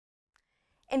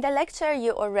In the lecture,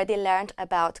 you already learned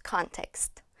about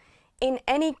context. In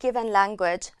any given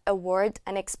language, a word,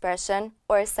 an expression,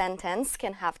 or a sentence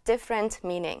can have different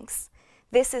meanings.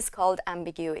 This is called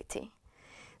ambiguity.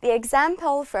 The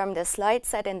example from the slide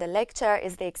set in the lecture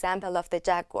is the example of the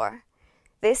jaguar.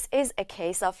 This is a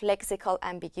case of lexical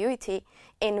ambiguity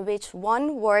in which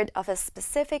one word of a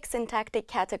specific syntactic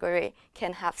category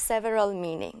can have several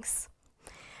meanings.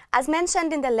 As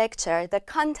mentioned in the lecture, the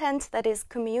content that is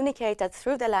communicated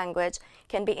through the language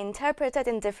can be interpreted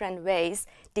in different ways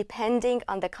depending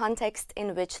on the context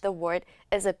in which the word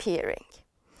is appearing.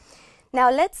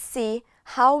 Now let's see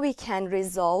how we can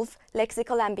resolve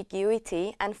lexical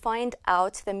ambiguity and find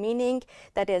out the meaning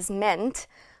that is meant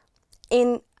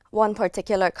in one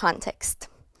particular context.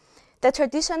 The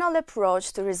traditional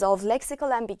approach to resolve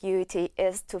lexical ambiguity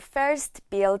is to first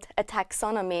build a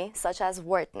taxonomy such as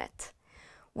WordNet.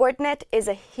 WordNet is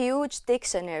a huge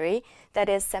dictionary that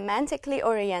is semantically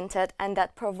oriented and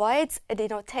that provides a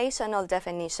denotational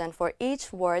definition for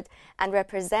each word and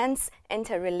represents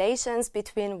interrelations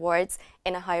between words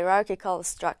in a hierarchical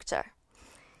structure.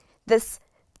 This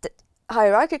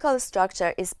hierarchical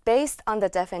structure is based on the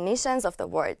definitions of the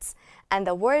words, and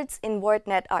the words in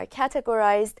WordNet are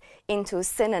categorized into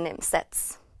synonym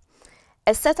sets.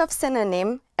 A set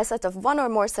of one or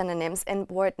more synonyms in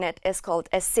WordNet is called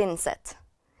a syn set.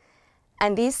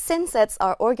 And these syn sets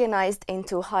are organized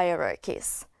into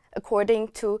hierarchies according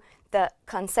to the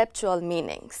conceptual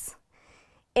meanings.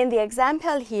 In the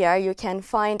example here, you can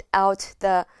find out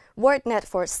the WordNet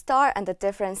for star and the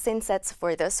different syn sets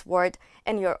for this word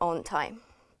in your own time.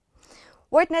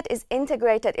 WordNet is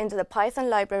integrated into the Python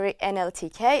library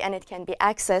NLTK and it can be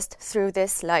accessed through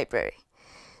this library.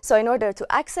 So in order to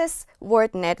access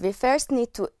WordNet, we first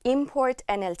need to import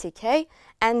NLTK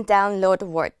and download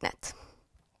WordNet.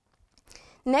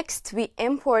 Next, we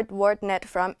import WordNet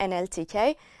from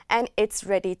NLTK and it's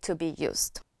ready to be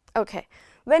used. Okay,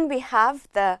 when we have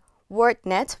the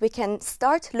WordNet, we can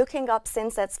start looking up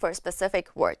syn sets for a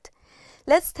specific word.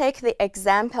 Let's take the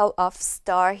example of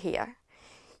star here.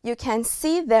 You can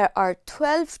see there are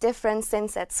 12 different syn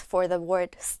sets for the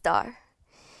word star.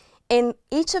 In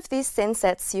each of these syn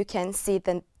sets, you can see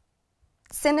the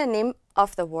synonym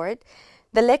of the word,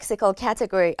 the lexical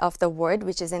category of the word,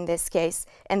 which is in this case,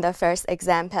 in the first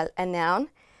example, a noun,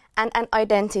 and an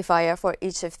identifier for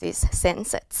each of these syn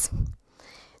sets.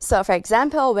 So, for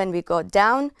example, when we go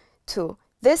down to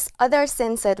this other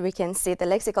syn set, we can see the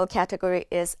lexical category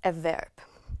is a verb.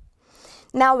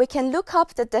 Now we can look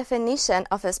up the definition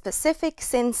of a specific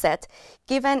syn set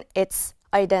given its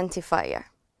identifier.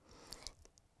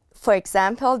 For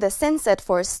example, the syn set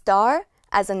for star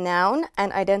as a noun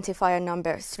and identifier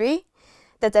number 3,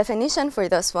 the definition for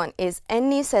this one is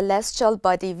any celestial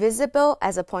body visible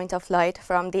as a point of light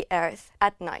from the earth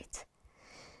at night.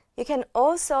 You can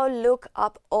also look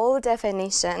up all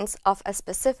definitions of a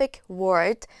specific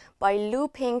word by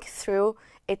looping through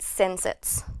its syn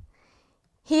sets.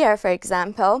 Here, for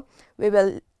example, we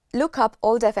will look up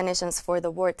all definitions for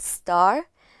the word star,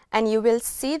 and you will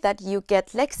see that you get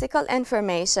lexical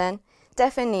information,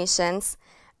 definitions,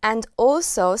 and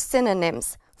also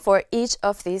synonyms for each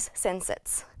of these syn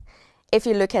sets. If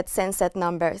you look at syn set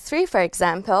number 3, for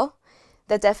example,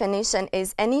 the definition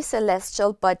is any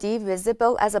celestial body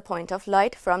visible as a point of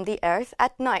light from the earth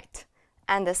at night.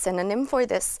 And the synonym for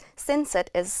this syn set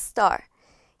is star.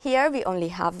 Here we only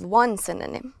have one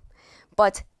synonym.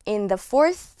 But in the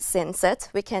 4th syn set,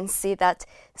 we can see that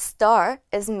star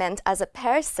is meant as a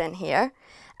person here,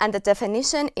 and the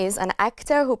definition is an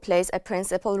actor who plays a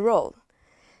principal role.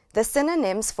 The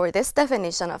synonyms for this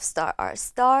definition of star are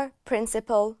star,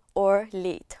 principal, or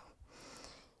lead.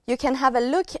 You can have a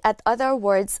look at other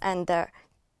words and their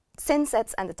syn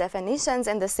sets and the definitions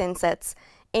in the syn sets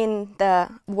in the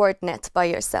WordNet by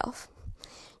yourself.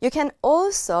 You can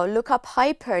also look up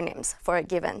hypernyms for a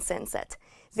given syn set.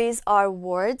 These are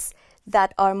words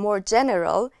that are more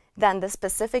general than the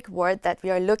specific word that we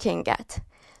are looking at.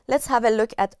 Let's have a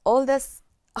look at all the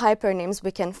hypernyms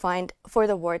we can find for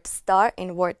the word star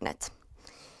in WordNet.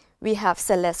 We have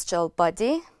celestial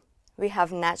body, we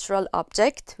have natural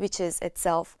object, which is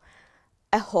itself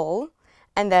a whole,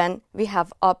 and then we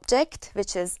have object,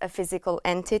 which is a physical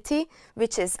entity,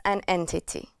 which is an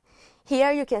entity.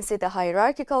 Here you can see the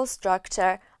hierarchical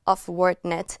structure of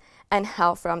WordNet and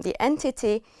how from the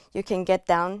entity you can get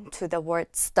down to the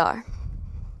word star.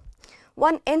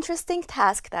 One interesting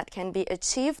task that can be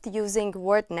achieved using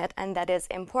WordNet and that is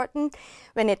important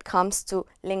when it comes to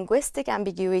linguistic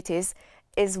ambiguities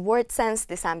is word sense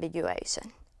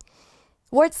disambiguation.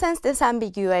 Word sense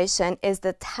disambiguation is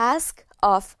the task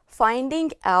of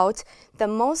finding out the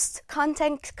most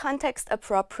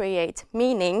context-appropriate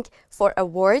meaning for a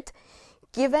word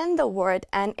given the word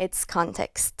and its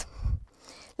context.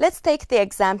 Let's take the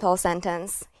example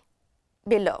sentence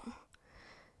below.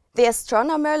 The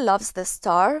astronomer loves the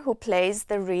star who plays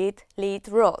the lead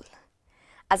role.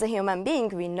 As a human being,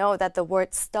 we know that the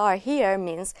word star here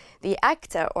means the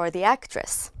actor or the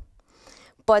actress.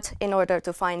 But in order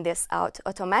to find this out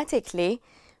automatically,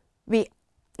 we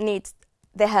need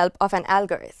the help of an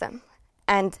algorithm.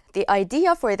 And the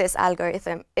idea for this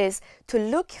algorithm is to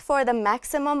look for the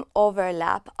maximum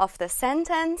overlap of the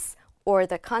sentence or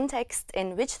the context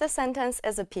in which the sentence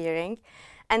is appearing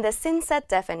and the synset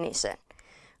definition.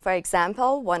 For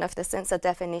example, one of the synset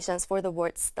definitions for the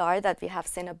word star that we have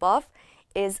seen above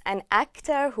is an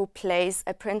actor who plays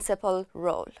a principal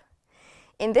role.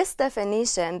 In this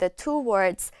definition, the two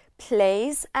words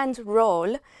plays and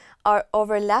role are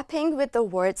overlapping with the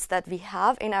words that we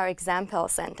have in our example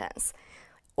sentence,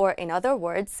 or in other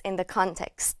words, in the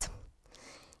context.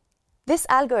 This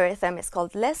algorithm is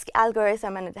called Lesk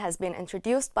algorithm, and it has been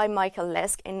introduced by Michael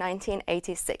Lesk in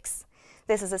 1986.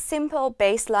 This is a simple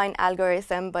baseline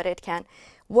algorithm, but it can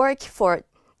work for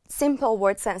simple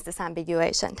word sense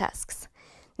disambiguation tasks.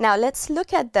 Now let's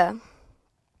look at the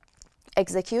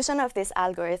execution of this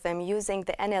algorithm using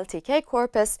the NLTK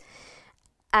corpus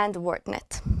and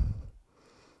WordNet.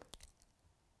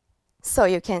 So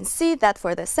you can see that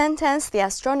for the sentence, the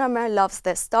astronomer loves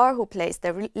the star who plays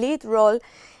the lead role.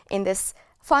 In this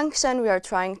function, we are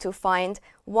trying to find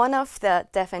one of the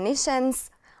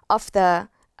definitions of the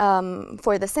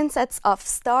for the synsets of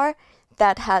star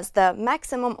that has the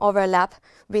maximum overlap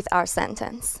with our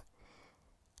sentence.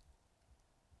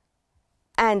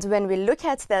 And when we look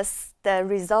at this, the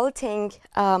resulting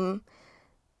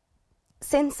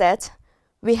synset,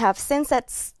 we have synset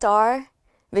star,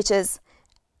 which is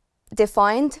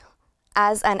defined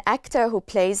as an actor who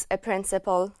plays a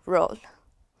principal role.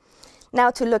 Now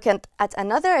to look at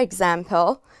another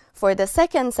example, for the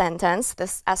second sentence,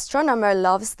 the astronomer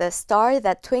loves the star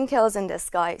that twinkles in the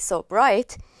sky so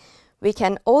bright, we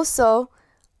can also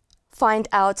find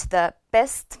out the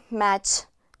best match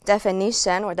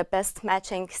definition or the best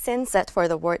matching synset for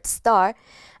the word star.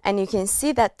 And you can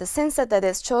see that the synset that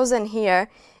is chosen here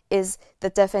is the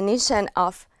definition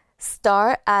of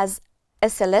star as a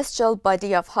celestial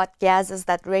body of hot gases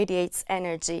that radiates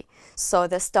energy, so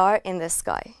the star in the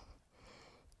sky.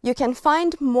 You can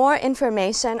find more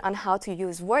information on how to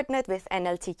use WordNet with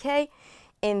NLTK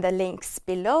in the links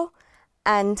below,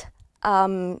 and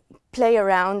play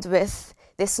around with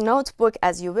this notebook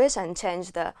as you wish and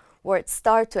change the word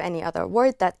star to any other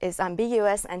word that is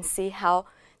ambiguous and see how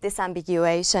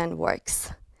disambiguation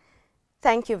works.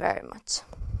 Thank you very much.